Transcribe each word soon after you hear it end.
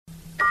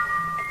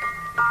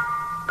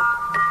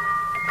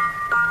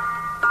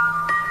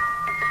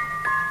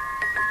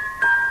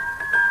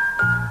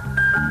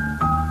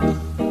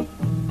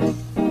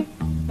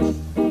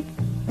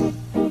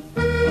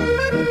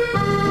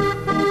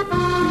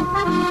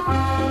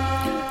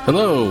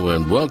Hello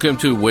and welcome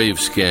to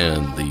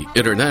Wavescan, the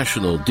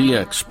international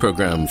DX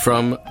program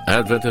from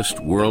Adventist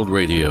World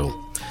Radio.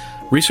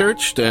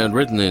 Researched and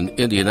written in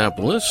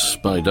Indianapolis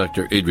by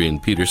Dr. Adrian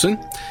Peterson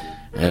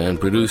and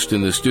produced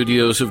in the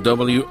studios of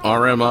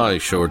WRMI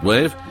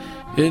Shortwave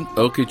in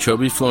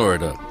Okeechobee,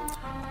 Florida.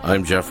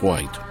 I'm Jeff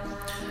White.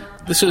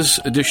 This is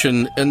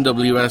edition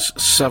NWS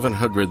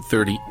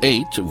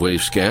 738 of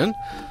Wavescan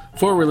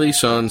for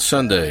release on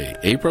Sunday,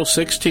 April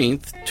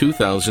 16th,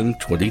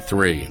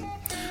 2023.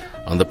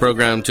 On the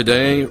program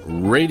today,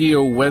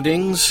 radio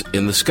weddings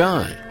in the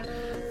sky,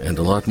 and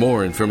a lot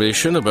more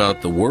information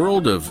about the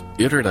world of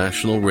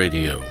international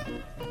radio.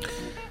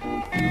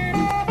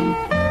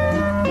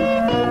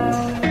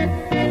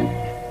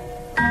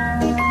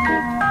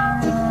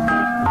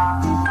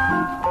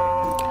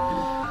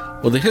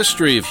 Well, the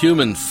history of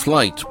human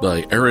flight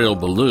by aerial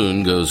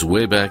balloon goes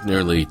way back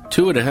nearly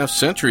 2.5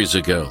 centuries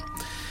ago.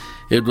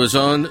 It was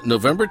on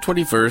November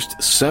 21st,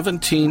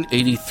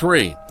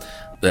 1783,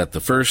 that the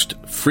first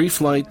free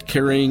flight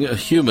carrying a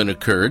human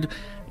occurred,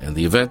 and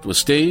the event was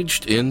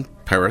staged in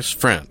Paris,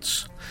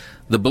 France.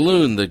 The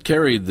balloon that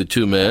carried the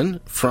two men,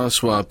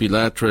 François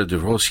Pilatre de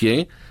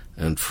Rossier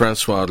and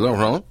François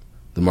Laurent,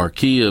 the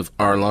Marquis of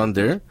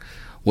Arlander,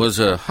 was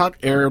a hot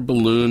air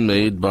balloon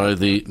made by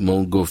the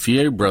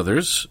Montgolfier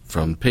brothers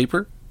from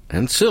paper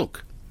and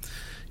silk.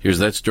 Here's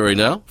that story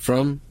now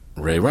from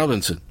Ray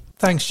Robinson.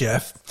 Thanks,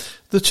 Jeff.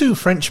 The two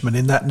Frenchmen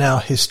in that now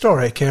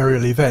historic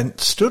aerial event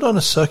stood on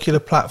a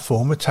circular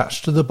platform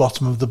attached to the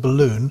bottom of the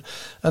balloon,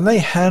 and they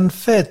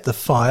hand-fed the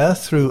fire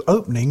through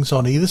openings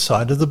on either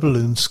side of the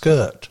balloon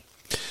skirt.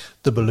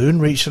 The balloon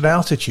reached an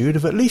altitude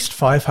of at least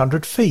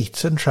 500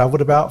 feet and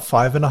travelled about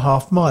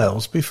 5.5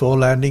 miles before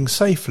landing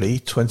safely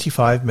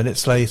 25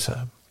 minutes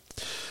later.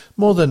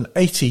 More than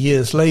 80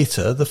 years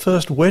later, the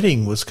first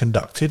wedding was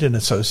conducted in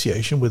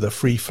association with a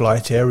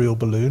free-flight aerial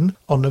balloon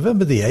on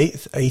November the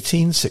 8th,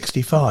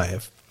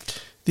 1865.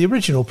 The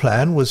original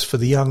plan was for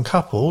the young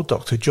couple,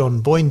 Dr.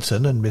 John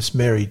Boynton and Miss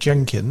Mary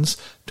Jenkins,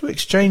 to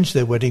exchange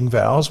their wedding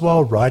vows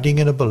while riding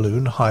in a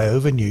balloon high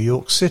over New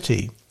York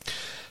City.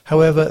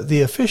 However,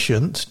 the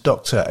officiant,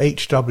 Dr.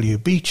 H.W.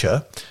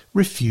 Beecher,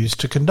 refused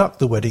to conduct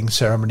the wedding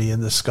ceremony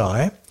in the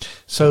sky,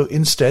 so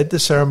instead the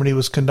ceremony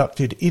was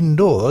conducted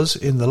indoors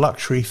in the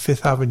luxury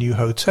Fifth Avenue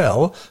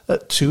Hotel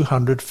at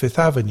 200 Fifth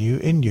Avenue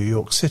in New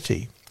York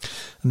City.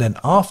 And then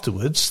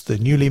afterwards, the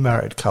newly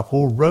married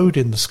couple rode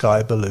in the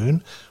sky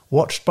balloon,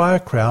 watched by a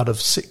crowd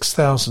of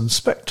 6,000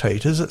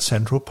 spectators at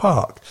Central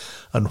Park,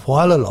 and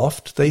while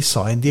aloft they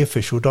signed the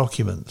official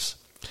documents.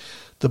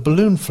 The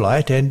balloon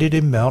flight ended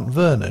in Mount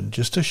Vernon,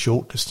 just a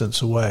short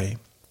distance away.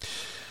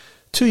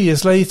 2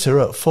 years later,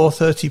 at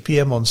 4:30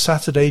 p.m. on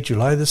Saturday,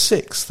 July the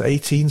 6th,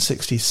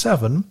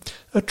 1867,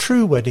 a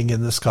true wedding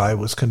in the sky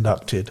was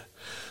conducted.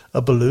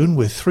 A balloon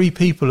with 3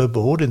 people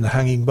aboard in the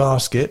hanging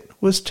basket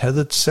was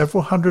tethered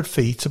several hundred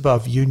feet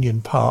above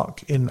Union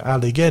Park in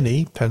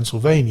Allegheny,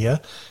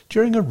 Pennsylvania,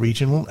 during a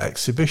regional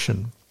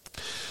exhibition.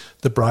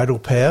 The bridal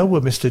pair were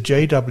Mr.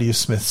 J.W.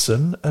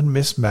 Smithson and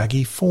Miss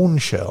Maggie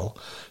Faunshell,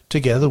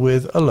 together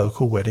with a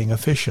local wedding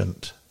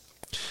officiant.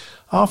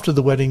 After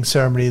the wedding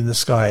ceremony in the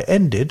sky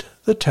ended,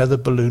 the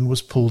tethered balloon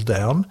was pulled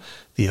down,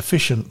 the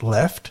officiant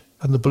left,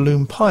 and the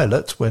balloon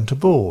pilot went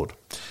aboard.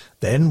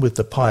 Then, with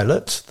the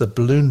pilot, the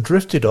balloon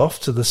drifted off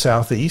to the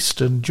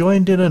southeast and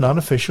joined in an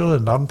unofficial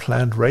and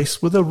unplanned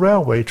race with a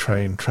railway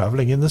train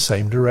travelling in the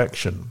same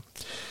direction.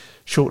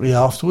 Shortly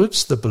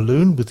afterwards, the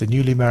balloon with the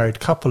newly married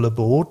couple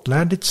aboard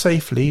landed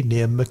safely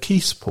near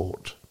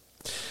McKeesport.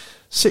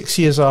 6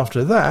 years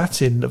after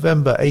that, in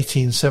November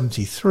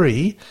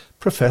 1873,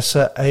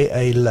 Professor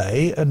A.A.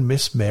 Lay and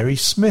Miss Mary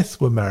Smith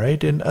were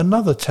married in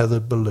another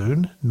tethered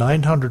balloon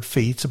 900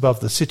 feet above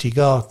the city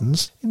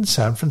gardens in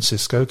San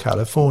Francisco,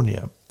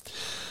 California.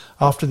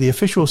 After the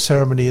official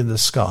ceremony in the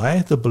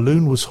sky, the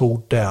balloon was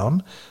hauled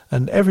down,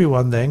 and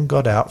everyone then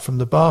got out from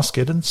the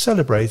basket and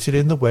celebrated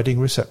in the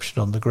wedding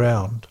reception on the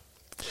ground.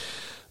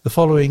 The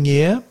following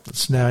year,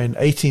 it's now in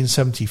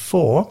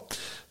 1874,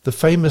 the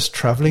famous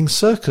travelling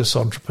circus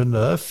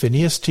entrepreneur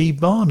Phineas T.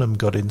 Barnum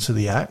got into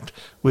the act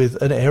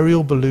with an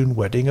aerial balloon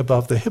wedding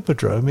above the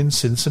Hippodrome in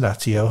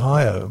Cincinnati,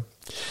 Ohio.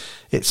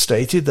 It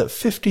stated that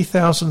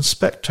 50,000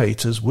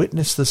 spectators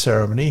witnessed the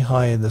ceremony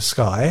high in the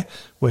sky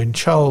when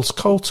Charles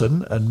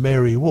Colton and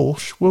Mary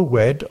Walsh were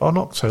wed on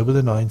October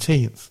the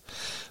 19th.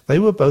 They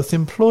were both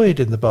employed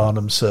in the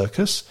Barnum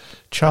Circus,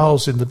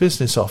 Charles in the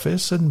business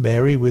office and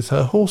Mary with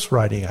her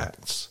horse-riding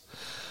acts.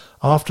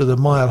 After the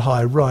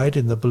mile-high ride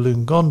in the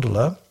balloon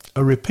gondola,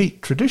 a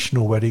repeat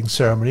traditional wedding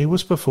ceremony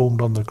was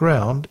performed on the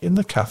ground in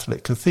the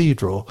Catholic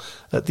Cathedral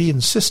at the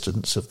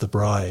insistence of the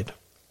bride.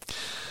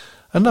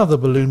 Another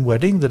balloon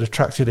wedding that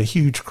attracted a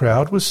huge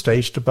crowd was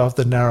staged above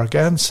the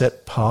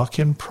Narragansett Park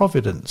in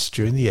Providence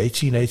during the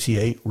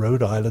 1888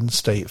 Rhode Island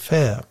State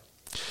Fair.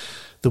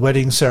 The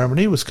wedding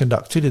ceremony was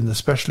conducted in the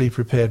specially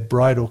prepared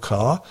bridal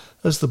car,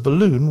 as the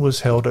balloon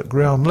was held at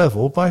ground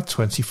level by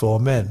 24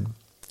 men.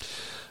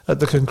 At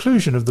the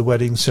conclusion of the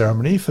wedding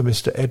ceremony for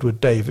Mr.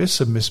 Edward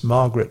Davis and Miss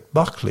Margaret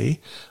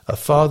Buckley, a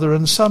father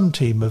and son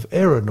team of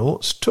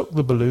aeronauts took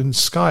the balloon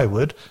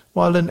skyward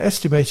while an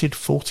estimated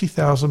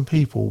 40,000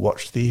 people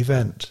watched the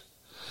event.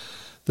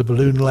 The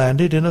balloon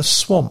landed in a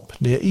swamp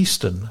near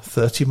Easton,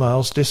 30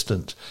 miles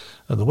distant,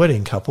 and the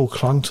wedding couple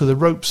clung to the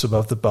ropes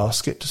above the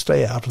basket to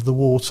stay out of the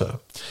water.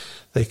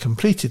 They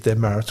completed their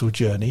marital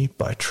journey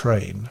by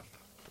train.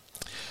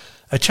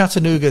 A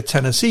Chattanooga,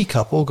 Tennessee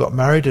couple got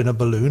married in a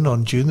balloon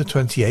on June the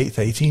 28th,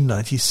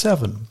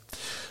 1897.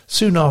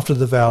 Soon after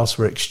the vows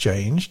were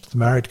exchanged, the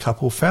married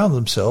couple found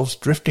themselves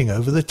drifting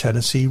over the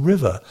Tennessee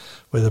River,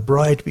 where the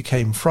bride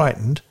became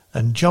frightened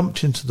and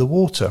jumped into the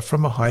water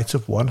from a height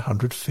of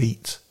 100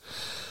 feet.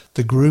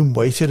 The groom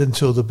waited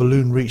until the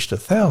balloon reached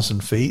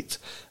 1,000 feet,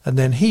 and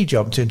then he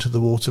jumped into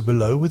the water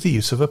below with the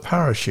use of a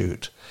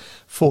parachute.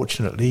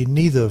 Fortunately,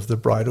 neither of the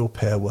bridal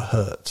pair were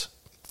hurt.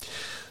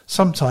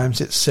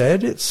 Sometimes it's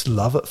said it's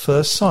love at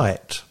first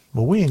sight.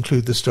 Well, we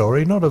include the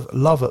story not of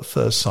love at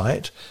first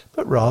sight,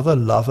 but rather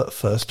love at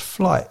first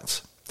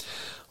flight.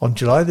 On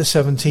July the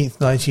 17th,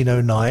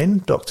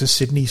 1909, Dr.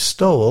 Sidney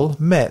Stowell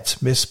met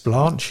Miss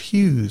Blanche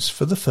Hughes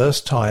for the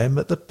first time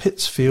at the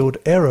Pittsfield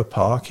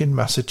Aeropark in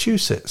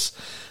Massachusetts,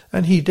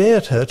 and he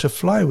dared her to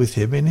fly with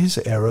him in his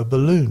aero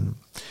balloon.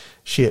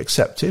 She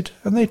accepted,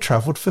 and they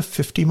travelled for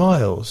 50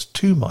 miles,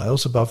 2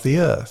 miles above the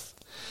earth.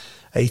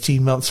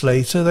 18 months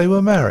later, they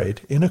were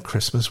married in a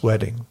Christmas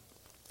wedding.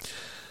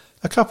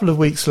 A couple of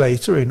weeks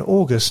later, in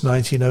August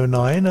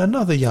 1909,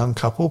 another young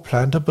couple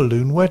planned a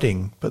balloon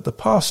wedding, but the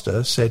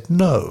pastor said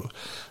no,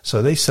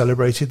 so they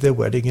celebrated their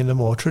wedding in a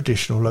more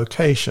traditional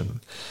location.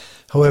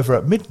 However,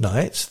 at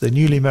midnight, the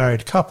newly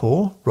married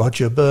couple,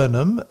 Roger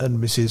Burnham and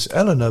Mrs.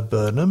 Eleanor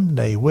Burnham,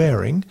 née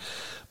Waring,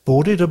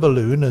 boarded a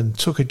balloon and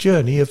took a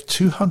journey of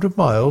 200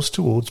 miles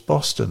towards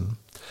Boston.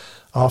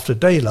 After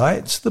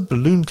daylight, the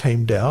balloon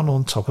came down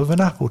on top of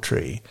an apple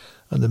tree,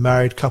 and the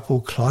married couple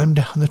climbed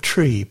down the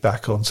tree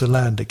back onto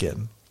land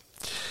again.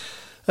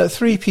 At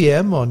 3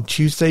 p.m. on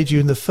Tuesday,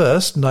 June the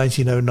 1st,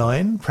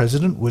 1909,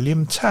 President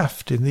William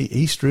Taft in the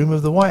East Room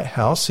of the White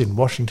House in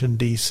Washington,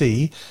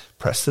 D.C.,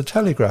 pressed the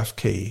telegraph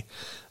key,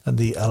 and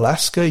the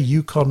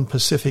Alaska-Yukon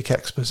Pacific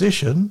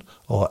Exposition,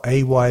 or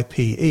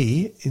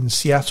AYPE, in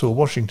Seattle,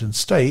 Washington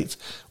State,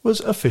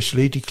 was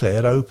officially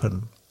declared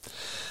open.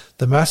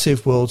 The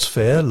massive World's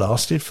Fair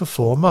lasted for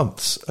 4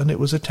 months, and it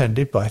was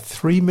attended by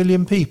 3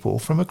 million people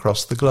from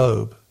across the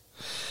globe.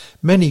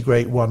 Many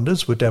great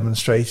wonders were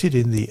demonstrated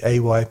in the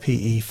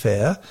AYPE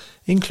fair,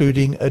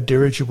 including a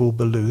dirigible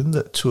balloon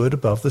that toured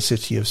above the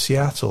city of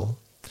Seattle.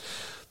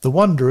 The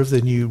wonder of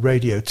the new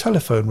radio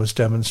telephone was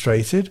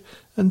demonstrated,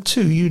 and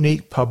 2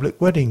 unique public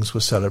weddings were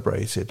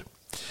celebrated.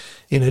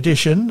 In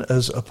addition,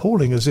 as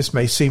appalling as this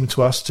may seem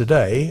to us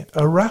today,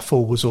 a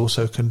raffle was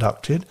also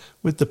conducted,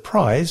 with the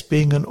prize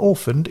being an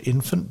orphaned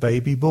infant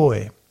baby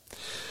boy.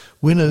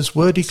 Winners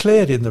were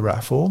declared in the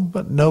raffle,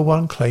 but no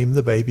one claimed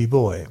the baby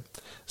boy.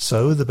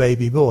 So the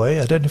baby boy,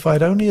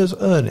 identified only as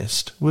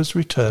Ernest, was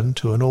returned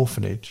to an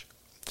orphanage.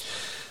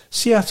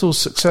 Seattle's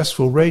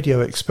successful radio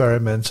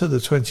experimenter, the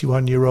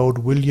 21-year-old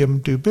William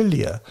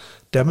Dubilier,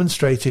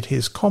 demonstrated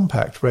his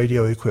compact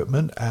radio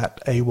equipment at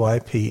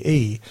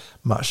AYPE,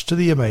 much to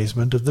the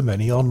amazement of the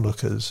many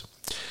onlookers.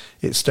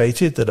 It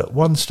stated that at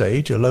one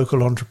stage a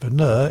local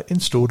entrepreneur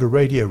installed a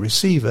radio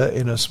receiver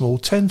in a small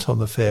tent on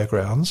the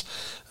fairgrounds,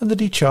 and that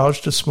he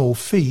charged a small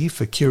fee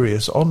for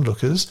curious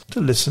onlookers to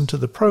listen to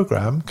the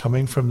program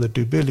coming from the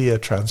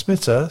Dubilier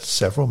transmitter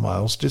several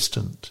miles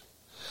distant.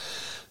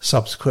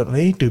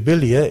 Subsequently,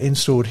 Dubilier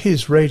installed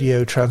his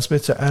radio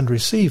transmitter and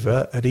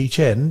receiver at each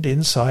end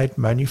inside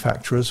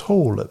Manufacturers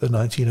Hall at the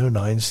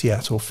 1909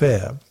 Seattle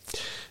Fair.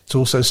 It's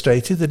also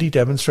stated that he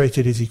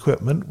demonstrated his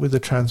equipment with the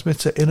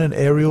transmitter in an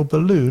aerial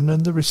balloon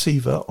and the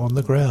receiver on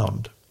the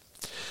ground.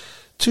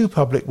 2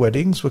 public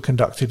weddings were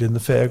conducted in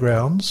the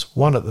fairgrounds,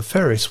 one at the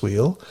Ferris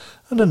wheel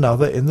and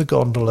another in the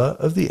gondola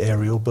of the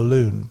aerial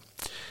balloon.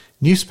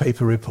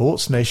 Newspaper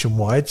reports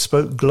nationwide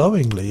spoke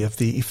glowingly of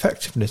the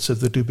effectiveness of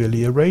the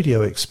Dubilier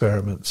radio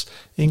experiments,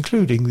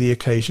 including the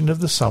occasion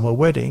of the summer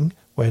wedding,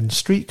 when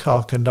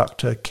streetcar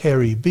conductor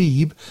Carey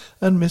Beebe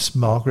and Miss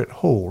Margaret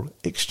Hall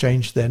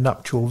exchanged their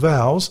nuptial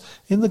vows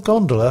in the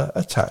gondola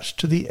attached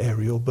to the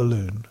aerial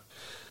balloon.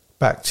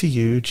 Back to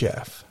you,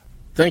 Jeff.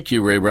 Thank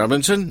you, Ray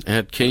Robinson,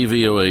 at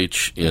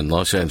KVOH in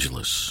Los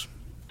Angeles.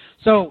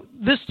 So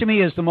this, to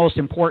me, is the most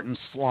important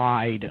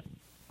slide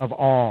of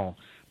all.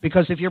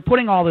 Because if you're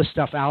putting all this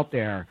stuff out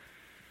there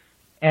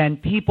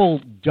and people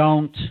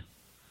don't,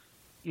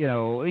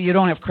 you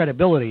don't have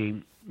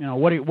credibility,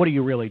 what are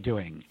you really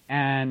doing?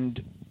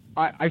 And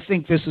I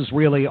think this is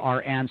really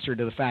our answer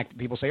to the fact that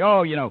people say,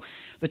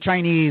 the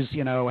Chinese,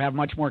 have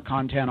much more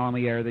content on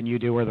the air than you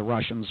do, or the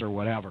Russians or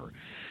whatever.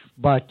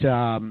 But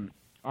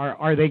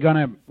are they going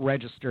to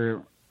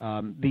register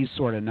these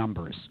sort of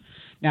numbers?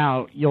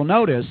 Now, you'll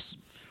notice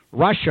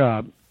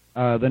Russia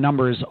the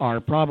numbers are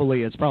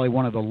probably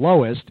one of the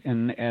lowest,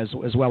 and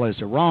as well as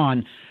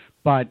Iran.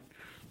 But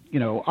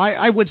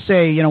I would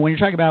say, when you're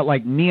talking about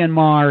like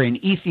Myanmar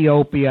and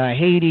Ethiopia,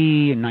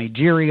 Haiti and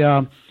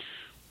Nigeria,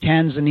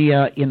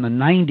 Tanzania in the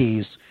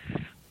 90s,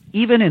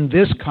 even in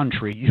this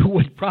country, you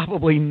would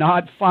probably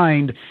not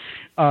find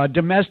a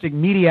domestic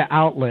media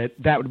outlet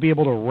that would be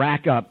able to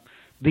rack up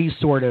these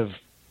sort of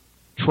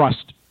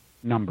trust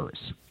numbers.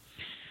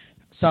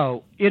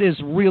 So it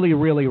is really,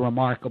 really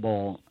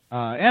remarkable.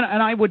 And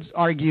I would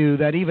argue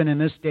that even in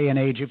this day and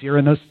age, if you're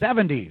in the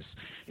 70s,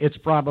 it's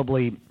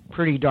probably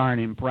pretty darn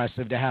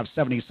impressive to have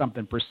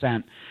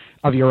 70-something%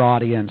 of your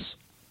audience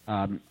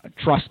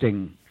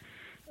trusting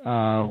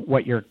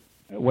what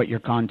your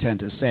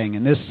content is saying.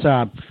 And this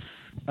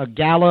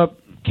Gallup,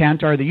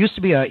 Kantar, there used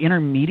to be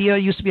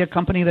Intermedia used to be a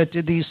company that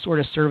did these sort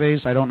of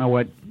surveys. I don't know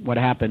what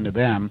happened to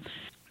them,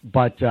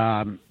 but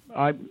this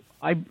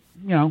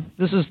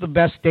is the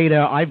best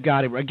data I've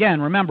got.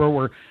 Again, remember,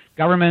 we're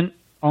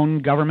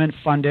government-owned,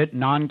 government-funded,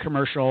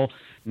 non-commercial,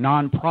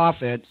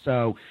 non-profit,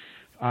 so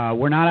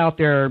we're not out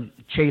there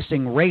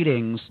chasing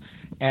ratings,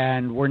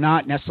 and we're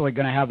not necessarily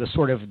going to have the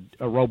sort of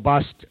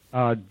robust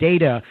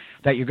data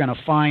that you're going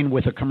to find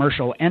with a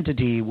commercial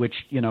entity, which,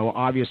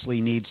 obviously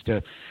needs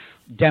to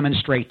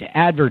demonstrate to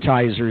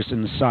advertisers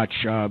and such,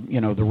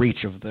 the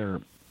reach of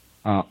their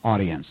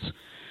audience.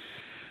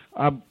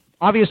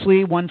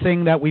 Obviously, one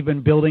thing that we've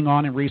been building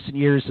on in recent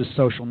years is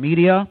social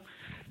media,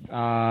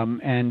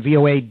 and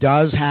VOA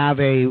does have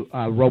a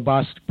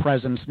robust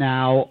presence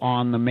now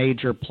on the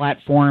major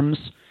platforms,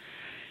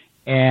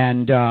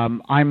 and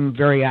I'm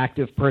very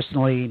active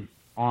personally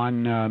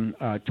on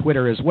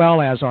Twitter as well,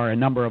 as are a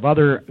number of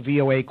other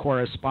VOA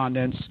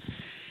correspondents,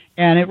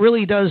 and it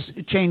really does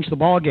change the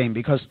ballgame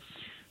because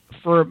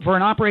for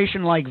an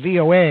operation like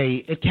VOA,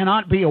 it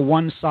cannot be a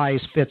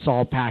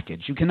one-size-fits-all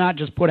package. You cannot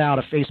just put out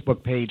a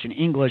Facebook page in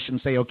English and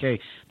say, okay,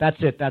 that's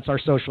it, that's our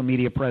social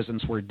media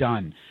presence, we're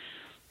done.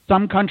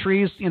 Some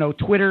countries,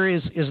 Twitter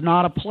is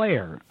not a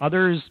player.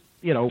 Others,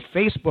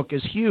 Facebook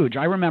is huge.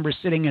 I remember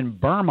sitting in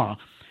Burma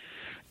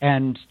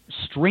and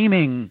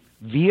streaming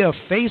via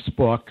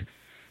Facebook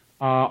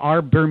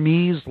our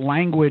Burmese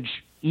language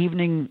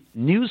evening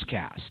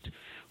newscast,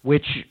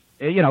 which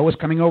was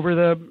coming over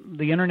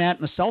the internet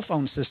and the cell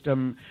phone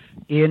system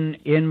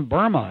in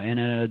Burma. And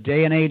in a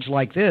day and age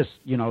like this,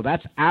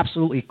 that's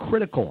absolutely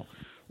critical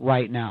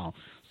right now.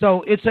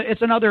 So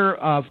it's another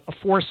a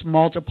force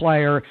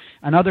multiplier,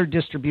 another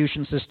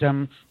distribution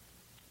system.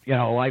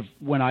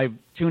 When I've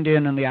tuned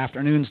in the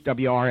afternoons,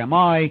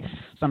 WRMI,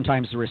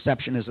 sometimes the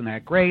reception isn't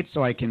that great,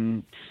 so I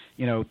can,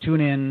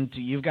 tune in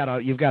to, you've got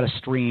a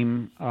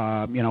stream,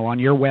 on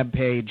your web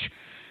page,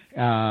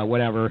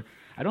 whatever.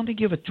 I don't think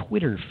you have a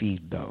Twitter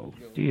feed, though,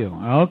 do you?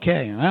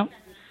 Okay, well,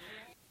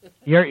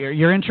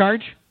 you're in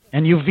charge,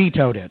 and you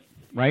vetoed it,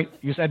 right?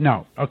 You said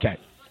no. Okay.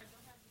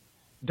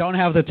 Don't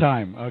have the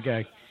time.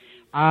 Okay.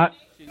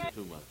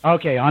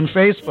 Okay, on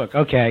Facebook.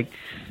 Okay,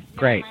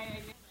 great.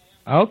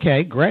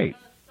 Okay, great.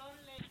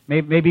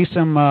 Maybe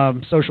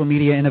some social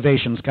media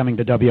innovations coming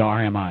to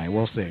WRMI.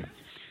 We'll see.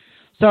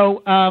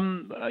 So,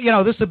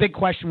 this is a big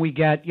question we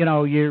get. We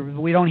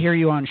don't hear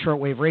you on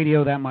shortwave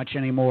radio that much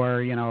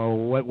anymore.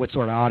 What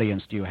sort of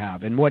audience do you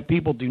have? And what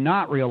people do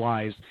not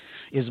realize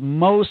is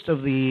most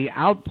of the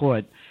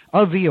output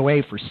of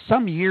VOA for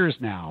some years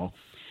now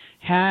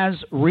has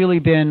really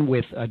been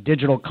with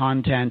digital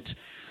content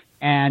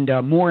and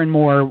more and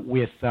more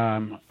with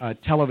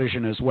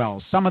television as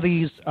well. Some of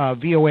these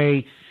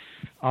VOA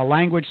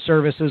language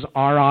services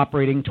are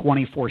operating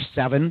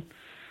 24/7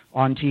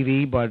 on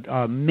TV,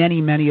 but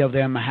many of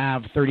them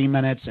have 30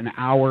 minutes, an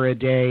hour a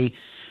day.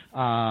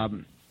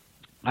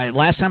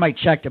 Last time I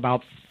checked,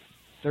 about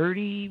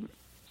 30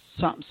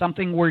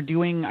 something were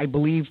doing, I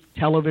believe,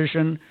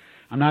 television.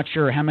 I'm not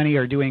sure how many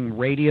are doing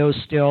radio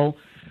still,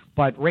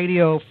 but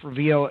radio for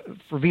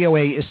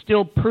VOA is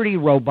still pretty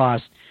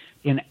robust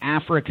in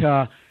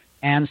Africa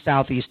and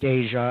Southeast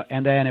Asia.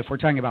 And then if we're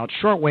talking about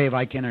shortwave,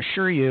 I can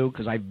assure you,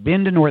 because I've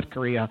been to North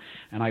Korea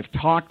and I've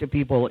talked to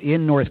people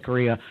in North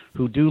Korea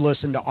who do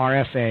listen to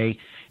RFA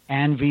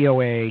and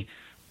VOA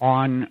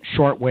on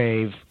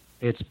shortwave.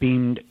 It's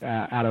beamed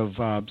out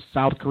of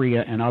South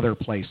Korea and other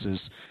places.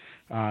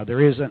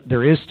 There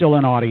is still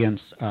an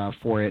audience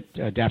for it,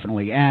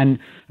 definitely. And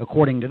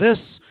according to this,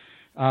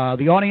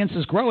 the audience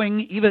is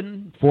growing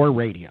even for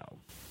radio.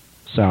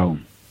 So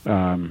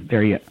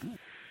there you go.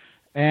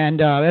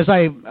 And as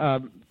I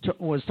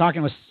was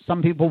talking with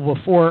some people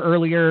before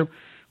earlier,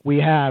 we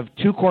have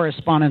 2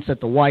 correspondents at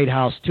the White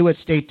House, 2 at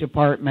State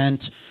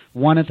Department,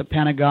 1 at the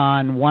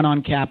Pentagon, 1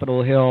 on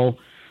Capitol Hill,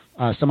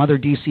 some other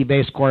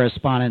D.C.-based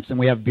correspondents, and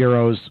we have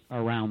bureaus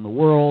around the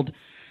world.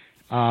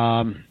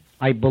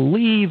 I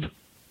believe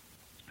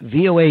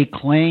VOA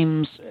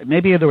claims,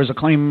 maybe there was a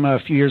claim a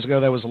few years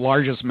ago that was the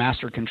largest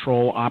master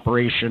control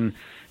operation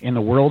in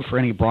the world for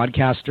any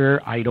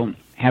broadcaster. I don't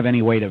have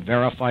any way to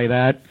verify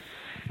that.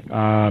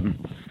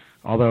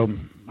 Although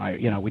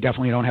we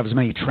definitely don't have as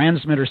many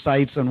transmitter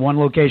sites in one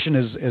location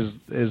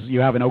as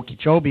you have in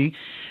Okeechobee.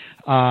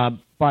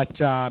 But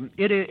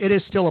it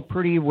is still a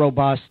pretty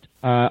robust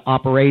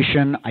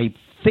operation. I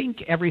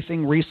think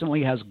everything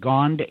recently has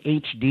gone to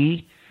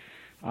HD.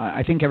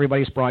 I think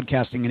everybody's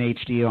broadcasting in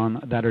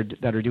HD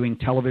that are doing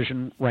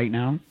television right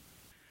now.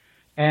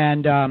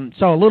 And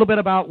so a little bit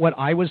about what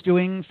I was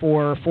doing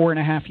for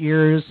 4.5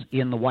 years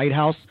in the White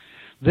House.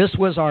 This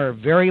was our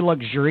very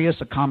luxurious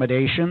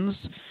accommodations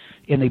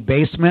in the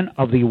basement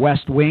of the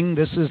West Wing.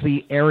 This is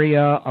the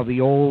area of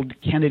the old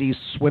Kennedy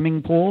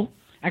swimming pool.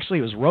 Actually,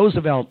 it was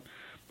Roosevelt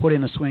put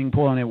in the swimming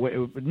pool,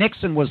 and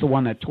Nixon was the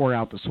one that tore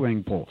out the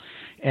swimming pool.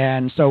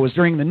 And so it was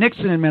during the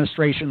Nixon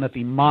administration that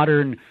the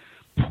modern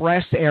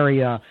press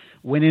area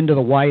went into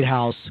the White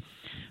House.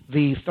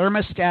 The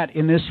thermostat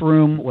in this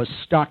room was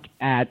stuck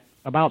at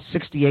about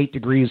 68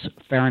 degrees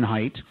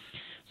Fahrenheit.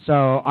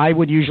 So I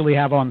would usually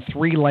have on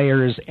 3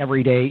 layers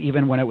every day,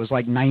 even when it was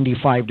like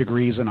 95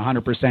 degrees and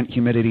 100%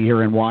 humidity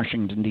here in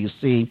Washington,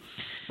 D.C.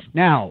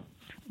 Now,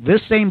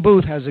 this same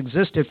booth has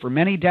existed for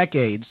many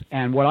decades,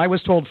 and what I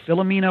was told,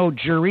 Philomeno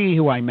Jury,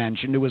 who I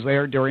mentioned, who was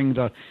there during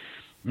the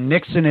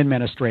Nixon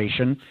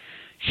administration,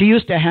 she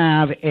used to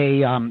have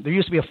there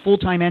used to be a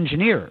full-time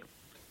engineer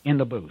in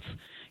the booth,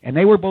 and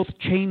they were both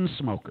chain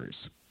smokers.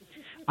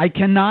 I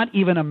cannot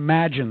even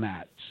imagine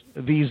that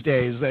these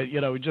days, that,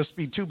 just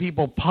be 2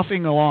 people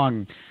puffing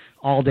along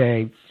all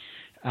day.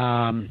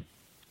 You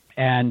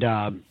had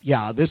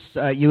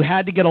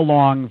to get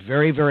along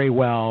very, very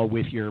well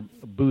with your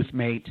booth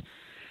mate.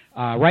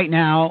 Right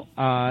now,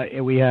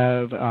 we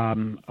have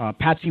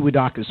Patsy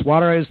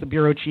Widakus-Suarez, the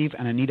bureau chief,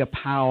 and Anita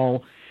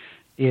Powell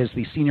is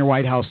the senior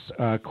White House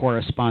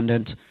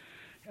correspondent.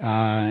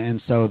 And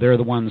so they're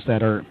the ones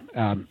that are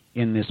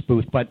in this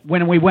booth. But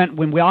when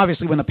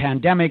the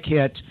pandemic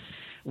hit,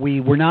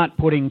 we were not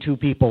putting 2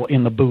 people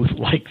in the booth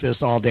like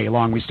this all day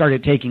long. We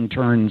started taking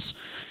turns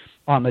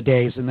on the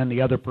days, and then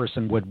the other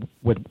person would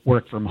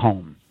work from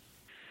home.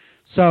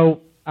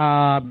 So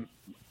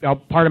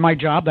part of my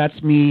job,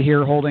 that's me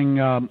here holding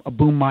a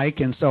boom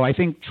mic. And so I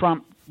think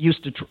Trump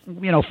used to,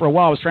 for a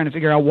while I was trying to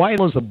figure out, why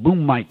was the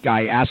boom mic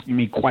guy asking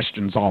me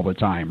questions all the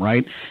time,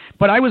 right?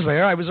 But I was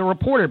there. I was a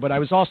reporter, but I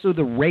was also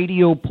the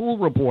radio pool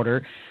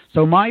reporter.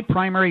 So my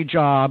primary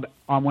job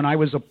when I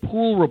was a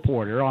pool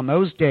reporter on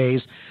those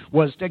days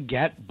was to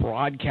get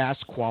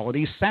broadcast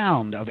quality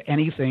sound of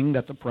anything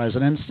that the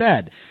president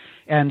said.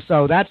 And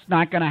so that's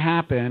not going to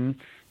happen,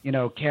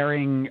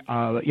 carrying,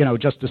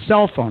 just a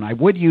cell phone. I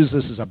would use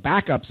this as a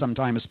backup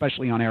sometime,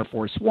 especially on Air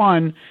Force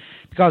One,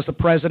 because the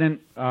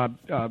president,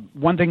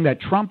 one thing that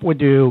Trump would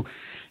do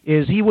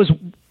is he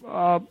would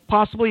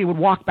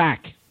walk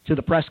back to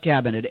the press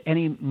cabin at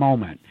any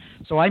moment.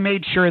 So I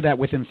made sure that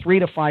within 3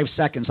 to 5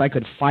 seconds I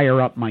could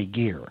fire up my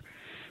gear,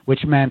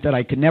 which meant that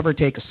I could never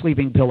take a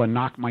sleeping pill and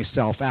knock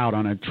myself out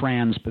on a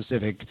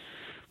trans-Pacific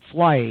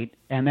flight.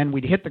 And then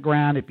we'd hit the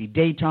ground. It'd be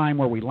daytime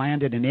where we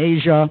landed in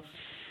Asia,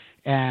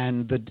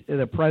 and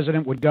the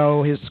president would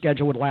go. His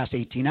schedule would last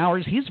 18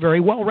 hours. He's very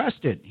well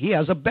rested. He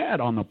has a bed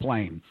on the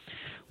plane.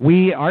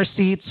 Our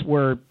seats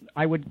were,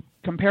 I would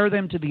compare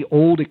them to the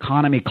old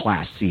economy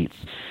class seats.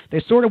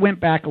 They sort of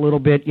went back a little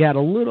bit. You had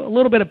a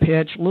little bit of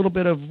pitch, a little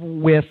bit of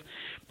width,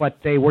 but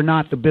they were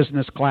not the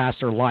business class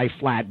or lie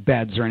flat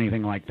beds or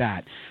anything like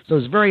that. So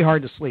it was very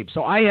hard to sleep.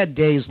 So I had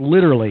days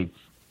literally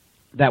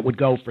that would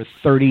go for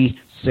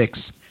 36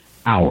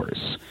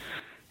 hours.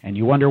 And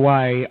you wonder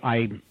why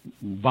I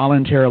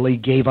voluntarily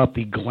gave up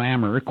the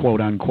glamour, quote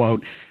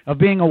unquote, of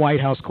being a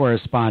White House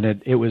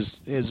correspondent.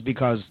 Is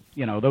because,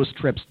 those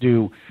trips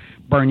do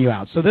burn you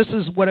out. So this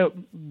is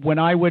when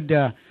I would,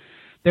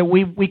 that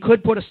we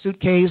could put a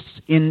suitcase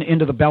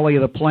into the belly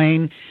of the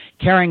plane.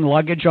 Carrying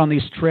luggage on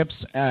these trips,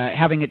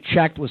 having it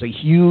checked was a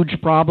huge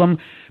problem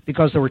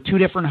because there were 2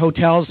 different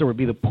hotels. There would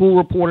be the pool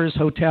reporters'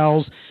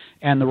 hotels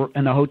and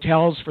the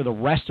hotels for the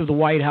rest of the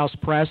White House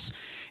press.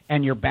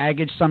 And your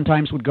baggage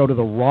sometimes would go to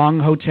the wrong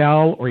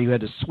hotel, or you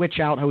had to switch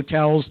out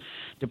hotels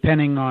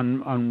depending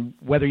on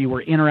whether you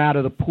were in or out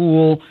of the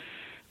pool.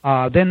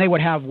 Then they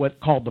would have what's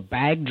called the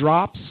bag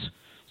drops.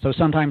 So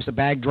sometimes the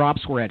bag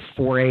drops were at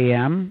 4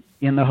 a.m.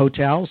 in the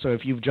hotel. So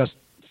if you've just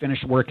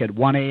finished work at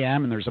 1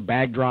 a.m. and there's a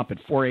bag drop at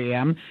 4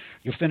 a.m.,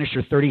 you finish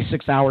your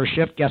 36-hour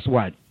shift, guess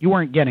what? You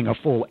weren't getting a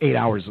full 8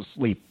 hours of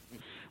sleep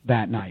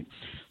that night.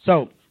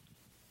 So,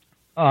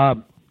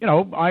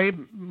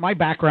 my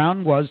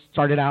background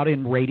started out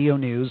in radio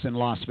news in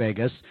Las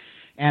Vegas.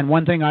 And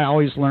one thing I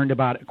always learned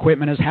about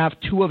equipment is have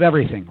 2 of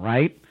everything,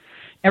 right?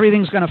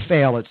 Everything's going to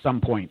fail at some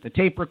point. The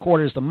tape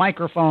recorders, the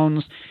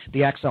microphones,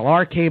 the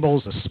XLR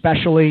cables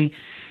especially.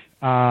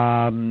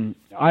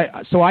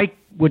 So I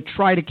would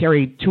try to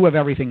carry 2 of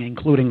everything,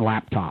 including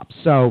laptops.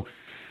 So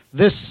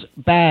this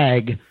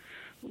bag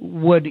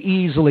would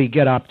easily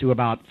get up to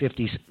about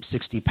 50,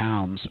 60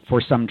 pounds for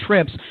some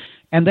trips.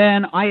 And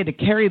then I had to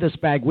carry this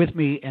bag with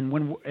me, and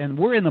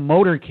we're in the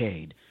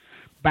motorcade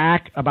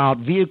back about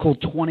vehicle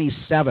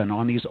 27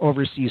 on these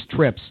overseas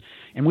trips,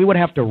 and we would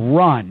have to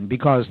run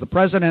because the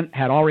president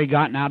had already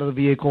gotten out of the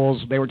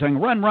vehicles. They were telling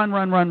run.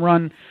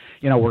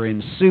 We're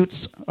in suits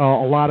a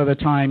lot of the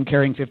time,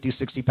 carrying 50,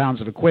 60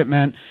 pounds of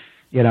equipment.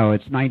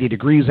 it's 90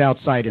 degrees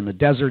outside in the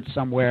desert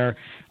somewhere.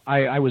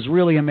 I was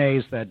really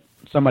amazed that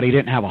somebody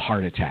didn't have a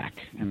heart attack,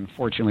 and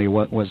fortunately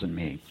it wasn't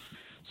me.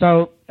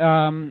 So,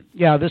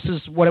 this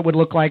is what it would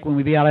look like when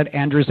we'd be out at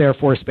Andrews Air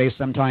Force Base,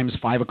 sometimes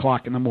 5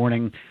 o'clock in the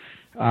morning,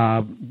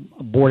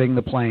 boarding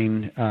the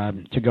plane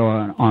to go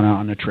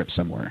on a trip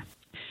somewhere.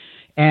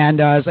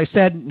 And as I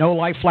said, no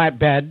lie-flat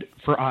bed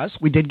for us.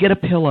 We did get a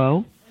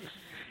pillow,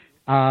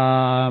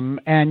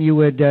 and you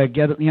would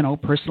get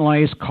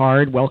personalized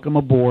card, welcome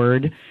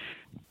aboard.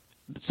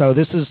 So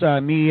this is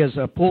me as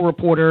a pool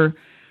reporter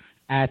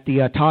at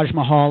the Taj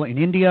Mahal in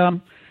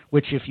India,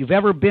 which if you've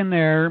ever been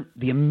there,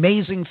 the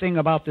amazing thing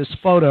about this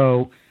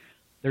photo,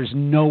 there's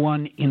no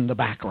one in the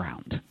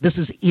background. This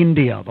is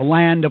India, the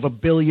land of 1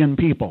 billion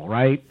people,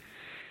 right?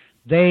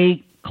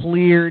 They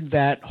cleared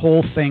that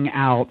whole thing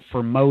out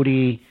for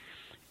Modi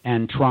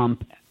and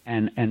Trump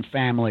and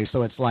family.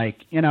 So it's like,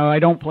 I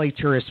don't play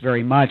tourist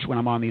very much when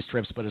I'm on these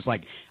trips, but it's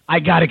like, I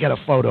got to get a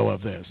photo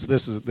of this.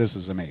 This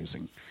is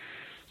amazing.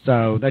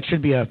 So that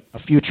should be a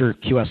future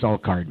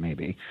QSL card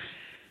maybe.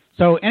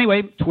 So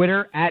anyway,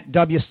 Twitter at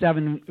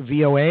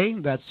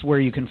W7VOA. That's where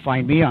you can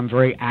find me. I'm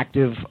very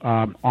active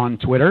on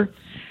Twitter,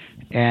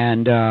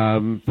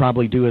 and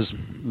probably do as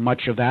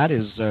much of that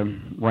as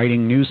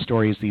writing news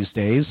stories these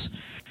days.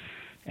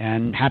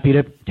 And happy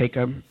to take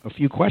a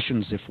few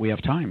questions if we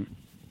have time.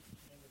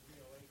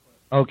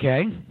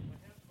 Okay.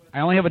 I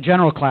only have a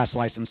general class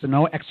license, so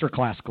no extra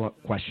class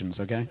questions,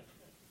 okay?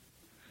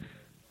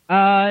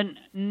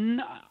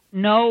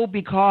 No,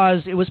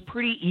 because it was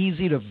pretty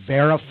easy to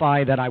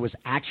verify that I was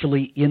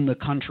actually in the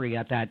country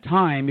at that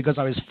time because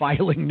I was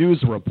filing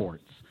news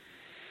reports.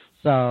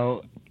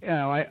 So,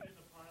 I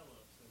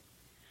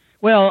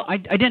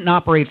didn't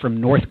operate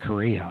from North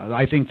Korea.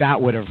 I think that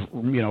would have,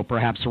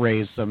 perhaps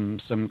raised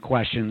some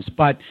questions.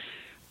 But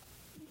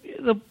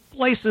the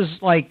places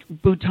like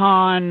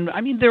Bhutan,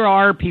 there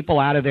are people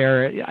out of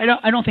there.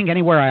 I don't think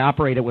anywhere I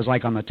operated was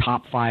like on the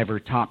top 5 or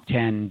top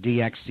 10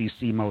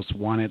 DXCC most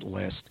wanted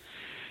list.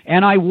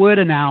 And I would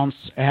announce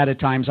ahead of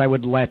times. I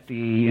would let the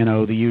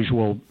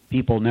usual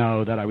people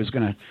know that I was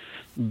going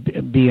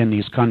to be in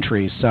these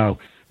countries. So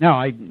no,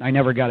 I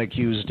never got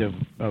accused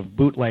of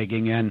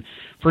bootlegging. And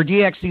for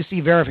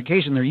DXCC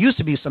verification, there used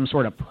to be some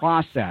sort of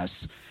process,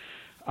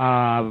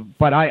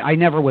 but I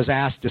never was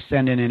asked to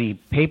send in any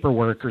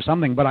paperwork or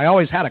something. But I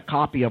always had a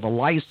copy of a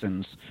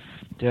license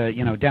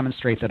to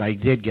demonstrate that I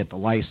did get the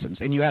license.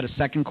 And you had a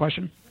second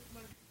question?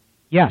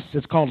 Yes,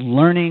 it's called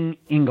Learning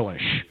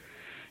English.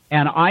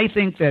 And I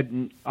think that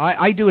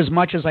I do as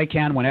much as I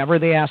can whenever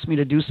they ask me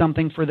to do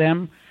something for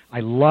them.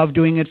 I love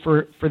doing it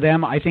for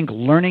them. I think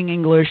learning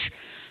English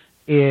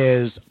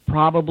is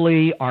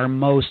probably our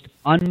most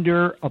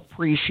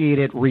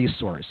underappreciated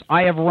resource.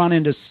 I have run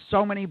into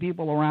so many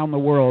people around the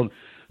world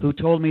who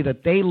told me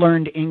that they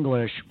learned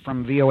English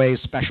from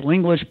VOA's Special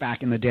English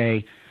back in the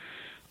day.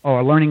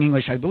 Learning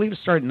English, I believe it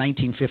started in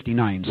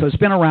 1959. So it's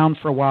been around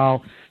for a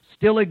while,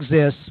 still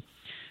exists.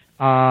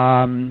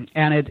 And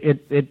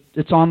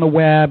it's on the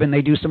web, and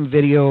they do some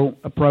video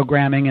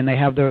programming, and they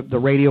have the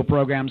radio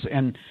programs.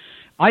 And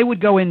I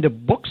would go into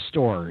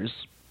bookstores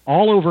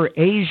all over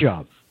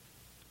Asia,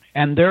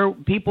 and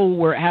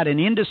people had an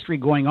industry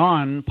going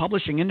on,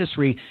 publishing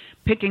industry,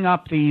 picking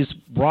up these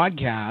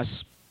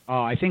broadcasts,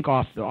 I think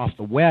off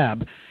the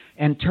web,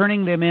 and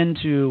turning them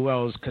into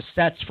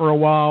cassettes for a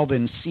while,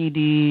 then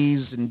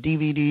CDs and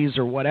DVDs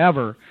or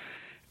whatever.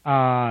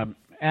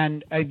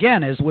 And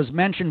again, as was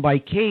mentioned by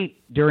Kate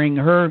during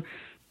her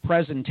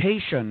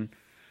presentation,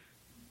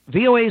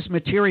 VOA's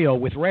material,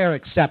 with rare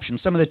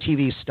exceptions, some of the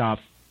TV stuff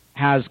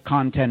has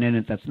content in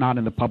it that's not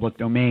in the public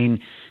domain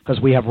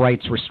because we have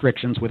rights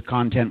restrictions with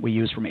content we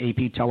use from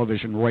AP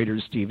Television,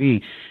 Reuters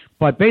TV.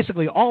 But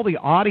basically all the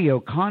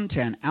audio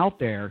content out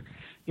there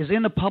is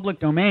in the public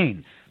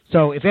domain.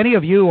 So if any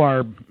of you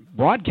are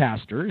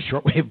broadcasters,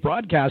 shortwave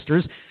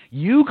broadcasters,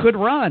 you could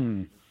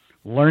run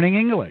Learning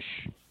English.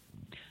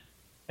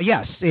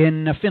 Yes,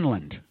 in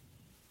Finland.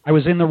 I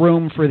was in the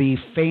room for the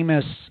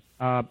famous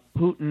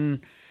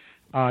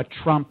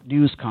Putin-Trump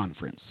news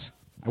conference.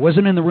 I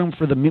wasn't in the room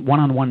for the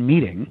one-on-one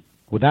meeting.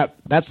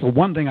 That's the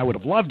one thing I would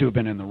have loved to have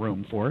been in the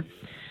room for.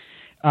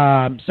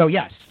 So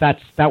yes,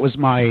 that was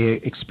my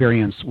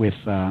experience with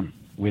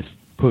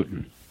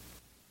Putin.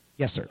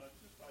 Yes, sir.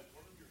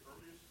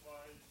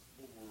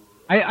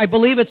 I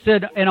believe it's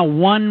in a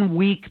 1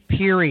 week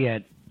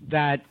period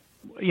that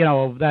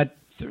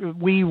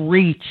we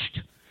reached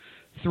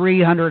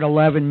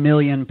 311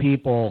 million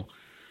people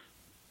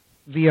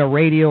via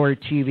radio or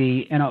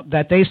TV,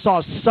 that they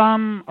saw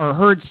some or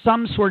heard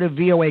some sort of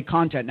VOA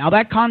content. Now,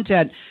 that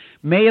content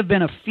may have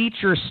been a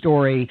feature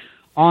story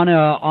on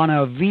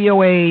a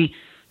VOA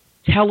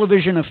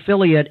television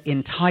affiliate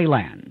in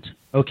Thailand,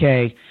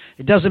 okay?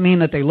 It doesn't mean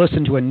that they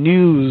listened to a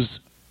news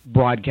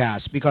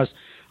broadcast, because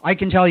I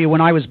can tell you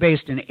when I was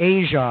based in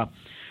Asia,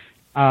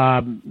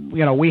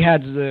 we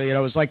had,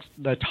 it was like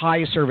the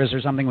Thai service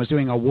or something was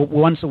doing a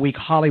once-a-week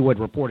Hollywood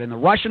report, and the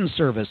Russian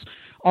service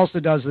also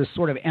does this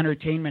sort of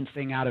entertainment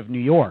thing out of New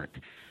York.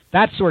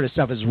 That sort of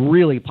stuff is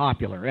really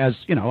popular, as,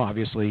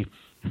 obviously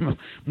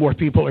more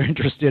people are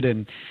interested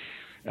in,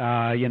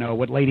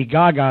 what Lady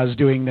Gaga is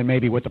doing than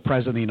maybe what the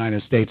President of the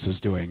United States is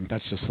doing.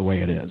 That's just the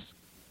way it is.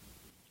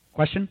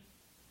 Question?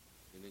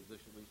 In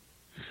English, at least?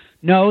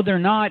 No, they're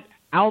not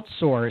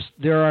outsourced.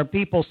 There are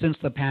people since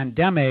the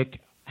pandemic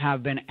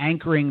have been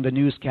anchoring the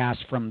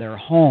newscast from their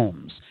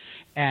homes.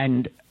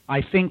 And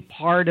I think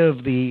part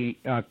of the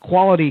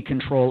quality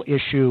control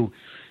issue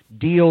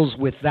deals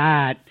with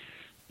that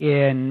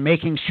in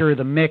making sure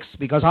the mix,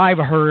 because I've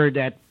heard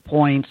at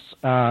points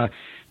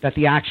that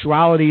the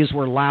actualities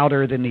were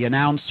louder than the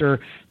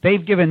announcer.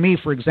 They've given me,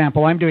 for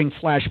example, I'm doing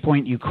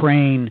Flashpoint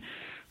Ukraine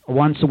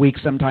once a week,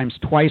 sometimes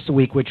twice a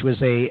week, which was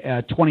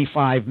a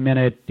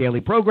 25-minute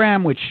daily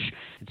program, which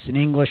it's in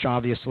English,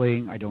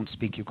 obviously. I don't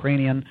speak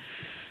Ukrainian.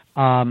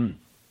 And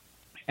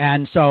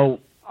so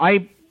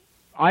I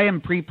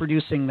am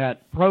pre-producing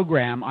that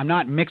program. I'm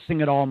not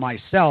mixing it all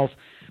myself,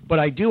 but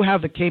I do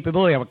have the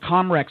capability. I have a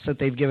Comrex that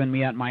they've given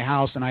me at my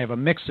house, and I have a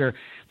mixer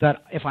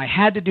that if I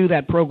had to do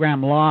that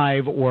program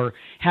live or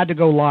had to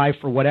go live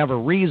for whatever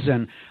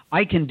reason,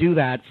 I can do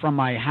that from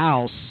my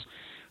house,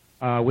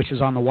 which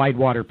is on the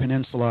Widewater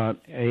Peninsula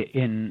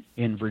in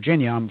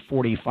Virginia. I'm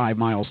 45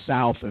 miles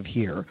south of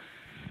here.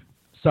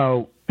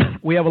 So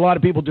we have a lot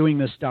of people doing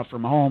this stuff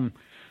from home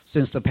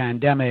since the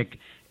pandemic,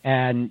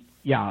 and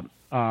yeah,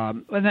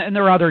 and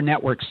there are other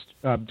networks,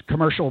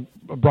 commercial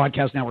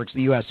broadcast networks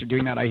in the U.S. are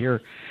doing that. I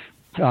hear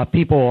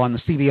people on the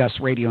CBS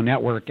radio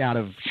network out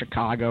of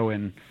Chicago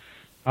and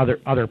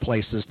other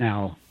places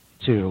now,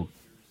 too.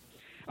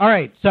 All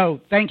right, so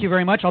thank you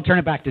very much. I'll turn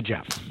it back to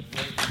Jeff.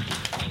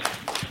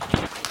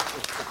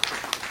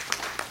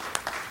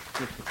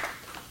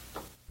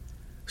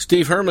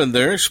 Steve Herman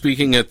there,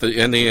 speaking at the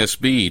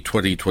NASB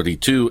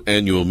 2022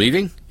 annual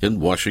meeting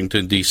in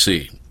Washington,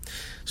 D.C.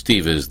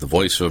 Steve is the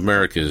Voice of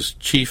America's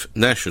chief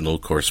national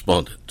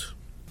correspondent.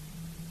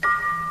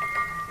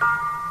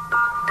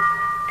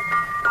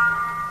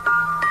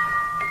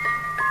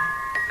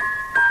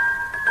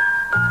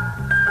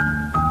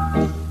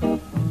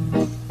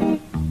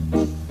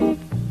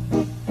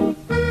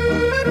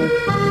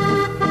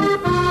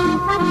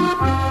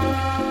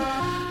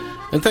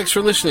 And thanks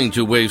for listening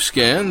to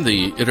Wavescan,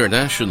 the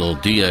international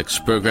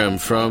DX program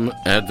from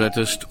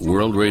Adventist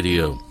World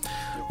Radio.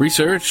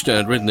 Researched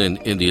and written in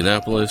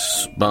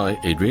Indianapolis by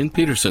Adrian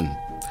Peterson.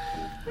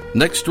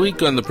 Next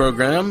week on the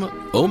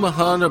program,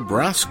 Omaha,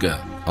 Nebraska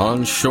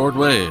on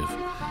shortwave.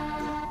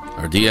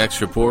 Our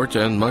DX report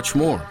and much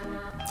more.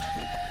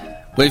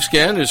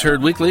 Wavescan is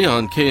heard weekly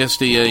on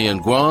KSDA in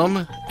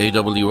Guam,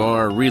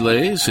 AWR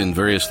relays in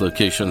various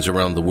locations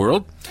around the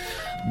world,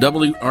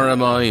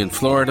 WRMI in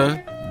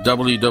Florida,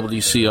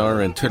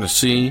 WWCR in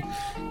Tennessee,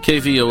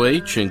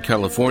 KVOH in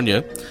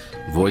California,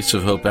 Voice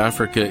of Hope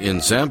Africa in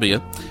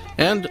Zambia,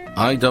 and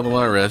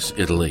IRRS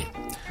Italy.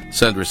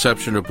 Send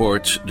reception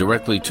reports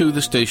directly to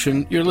the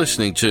station you're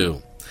listening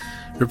to.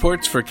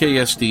 Reports for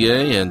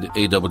KSDA and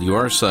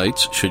AWR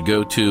sites should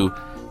go to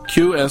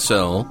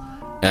qsl@awr.org.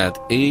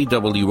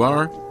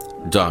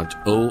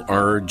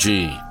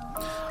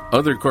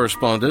 Other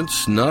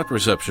correspondence, not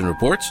reception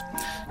reports,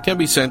 can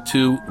be sent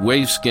to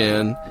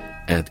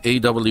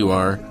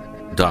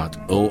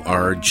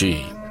wavescan@awr.org.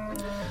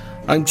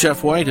 I'm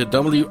Jeff White at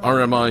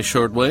WRMI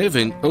Shortwave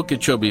in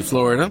Okeechobee,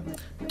 Florida.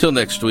 Till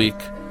next week,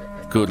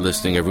 good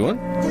listening, everyone.